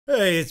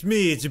Hey, it's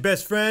me, it's your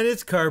best friend,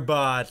 it's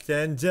Carbot,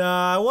 and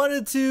I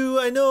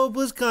know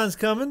BlizzCon's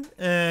coming,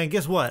 and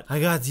guess what? I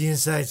got the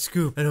inside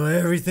scoop. I know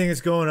everything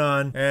that's going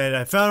on, and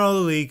I found all the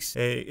leaks.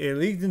 It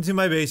leaked into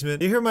my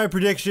basement. You hear my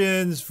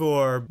predictions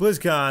for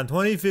BlizzCon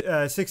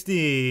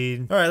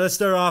 2016. Alright, let's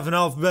start off in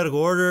alphabetical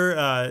order.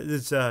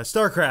 It's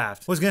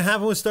StarCraft. What's gonna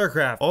happen with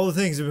StarCraft? All the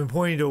things have been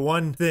pointing to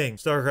one thing.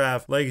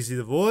 StarCraft Legacy of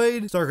the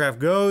Void, StarCraft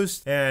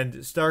Ghost, and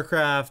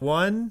StarCraft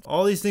 1.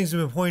 All these things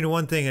have been pointing to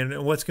one thing,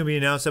 and what's gonna be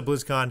announced at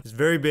BlizzCon. It's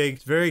very big,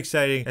 it's very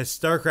exciting. It's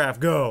StarCraft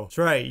Go. That's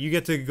right, you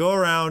get to go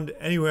around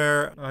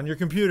anywhere on your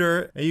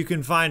computer and you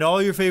can find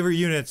all your favorite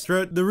units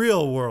throughout the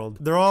real world.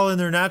 They're all in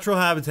their natural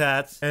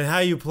habitats, and how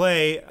you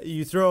play,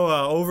 you throw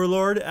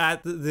Overlord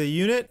at the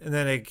unit and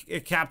then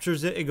it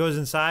captures it, it goes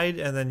inside,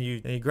 and then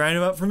you grind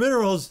them up for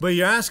minerals. But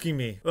you're asking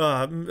me,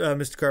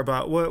 Mr.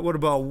 Carbot, what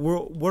about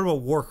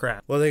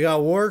Warcraft? Well, they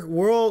got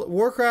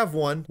Warcraft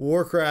 1,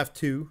 Warcraft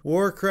 2,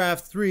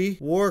 Warcraft 3,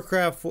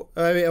 Warcraft 4,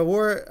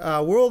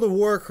 World of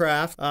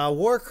Warcraft,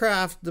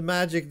 Warcraft the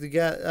Magic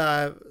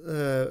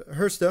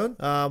Hearthstone,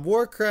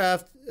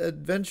 Warcraft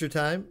Adventure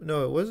Time.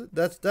 No, it wasn't.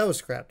 That was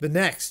scrapped. But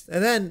next,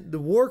 and then the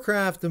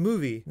Warcraft the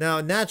movie. Now,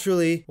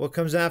 naturally, what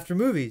comes after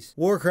movies?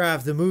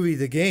 Warcraft the movie,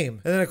 the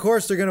game, and then of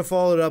course they're gonna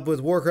follow it up with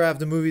Warcraft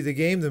the movie, the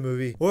game, the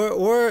movie,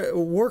 or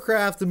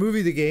Warcraft the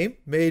movie, the game,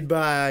 made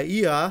by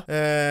EA,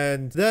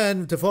 and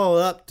then to follow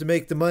it up to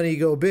make the money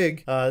go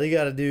big, they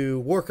got to do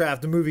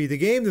Warcraft the movie, the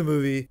game, the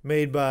movie,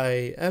 made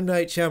by M.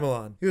 Night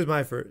Shyamalan. He was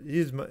my first.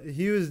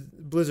 He was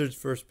Blizzard's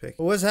first pick.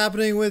 What's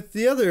happening with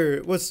the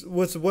other? What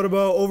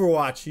about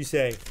Overwatch? You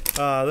say?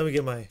 Let me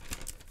get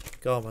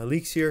all my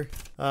leaks here.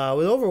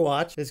 With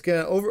Overwatch, it's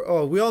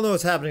gonna we all know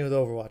what's happening with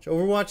Overwatch.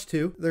 Overwatch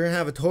 2, they're gonna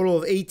have a total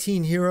of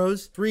 18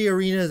 heroes, 3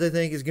 arenas. I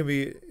think is gonna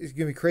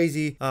be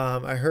crazy.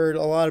 I heard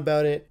a lot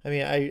about it. I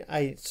mean,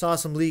 I saw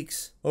some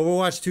leaks.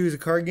 Overwatch 2 is a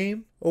card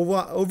game.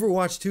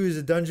 Overwatch 2 is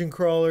a dungeon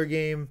crawler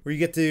game where you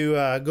get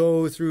to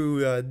go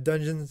through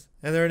dungeons.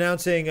 And they're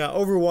announcing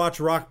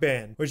Overwatch Rock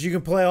Band, which you can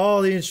play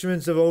all the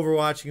instruments of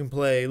Overwatch. You can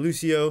play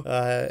Lucio,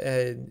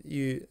 and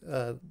you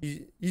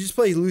just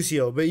play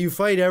Lucio, but you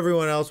fight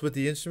everyone else with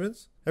the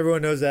instruments.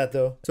 Everyone knows that,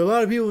 though. So a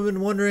lot of people have been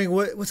wondering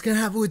what's going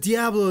to happen with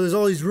Diablo. There's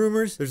all these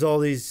rumors. There's all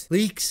these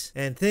leaks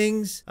and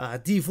things.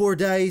 D4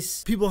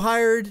 Dice. People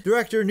hired.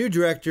 Director, new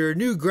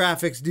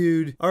graphics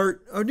dude.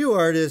 A new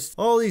artist.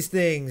 All these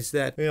things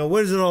that,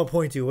 what does it all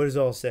point to? What does it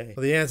all say?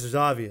 Well, the answer's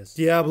obvious.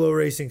 Diablo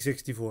Racing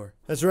 64.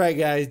 That's right,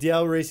 guys.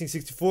 Diablo Racing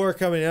 64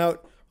 coming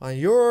out on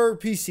your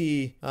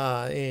PC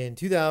in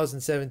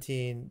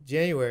 2017,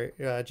 January.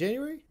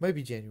 Might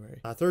be January.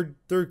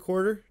 Third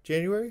quarter,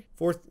 January.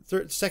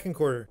 Second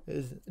quarter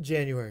is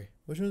January.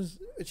 Which one's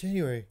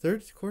January?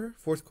 Third quarter,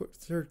 fourth quarter,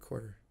 third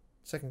quarter.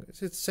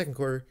 It's second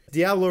quarter.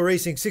 Diablo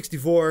Racing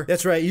 64.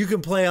 That's right. You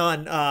can play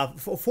on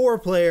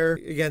 4-player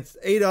against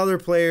 8 other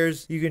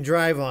players. You can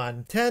drive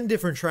on 10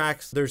 different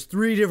tracks. There's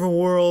 3 different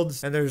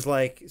worlds, and there's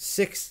like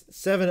 6,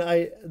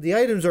 7. The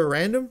items are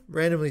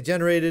randomly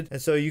generated,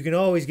 and so you can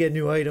always get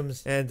new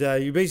items. And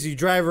you basically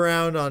drive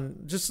around on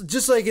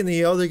just like in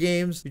the other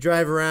games. You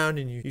drive around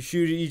and you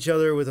shoot at each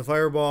other with a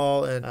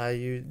fireball, and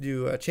you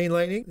do chain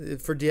lightning.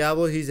 For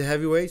Diablo, he's a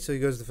heavyweight, so he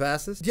goes the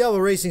fastest. Diablo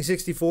Racing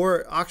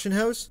 64 auction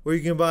house, where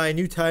you can buy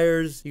new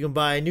tires, you can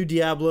buy new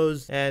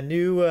Diablos and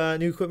new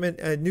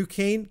equipment. New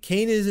Kane.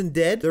 Kane isn't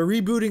dead. They're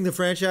rebooting the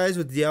franchise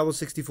with Diablo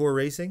 64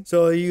 Racing.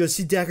 So you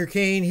see Decker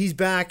Kane, he's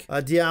back.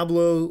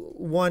 Diablo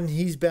 1,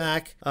 he's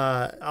back.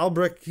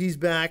 Albrecht, he's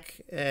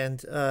back. And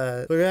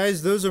so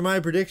guys, those are my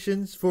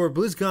predictions for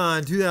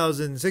BlizzCon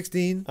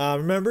 2016.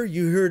 Remember,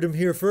 you heard him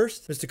here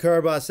first. Mr.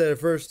 Carbot said it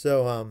first.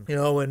 So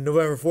when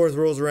November 4th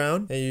rolls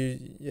around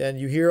and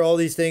you hear all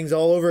these things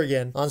all over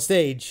again on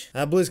stage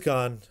at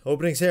BlizzCon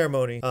opening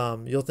ceremony,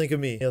 you'll think of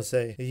me. He'll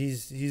say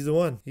he's the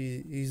one.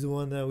 He's the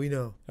one that we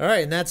know. All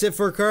right, and that's it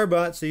for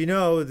Carbot. So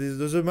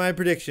those are my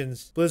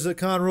predictions.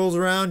 BlizzCon rolls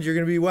around, you're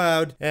gonna be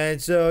wowed.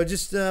 And so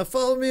just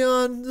follow me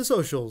on the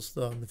socials,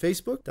 on the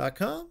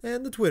Facebook.com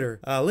and the Twitter.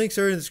 Links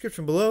are in the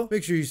description below.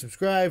 Make sure you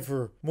subscribe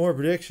for more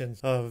predictions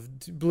of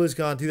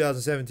BlizzCon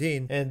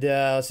 2017. And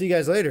I'll see you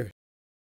guys later.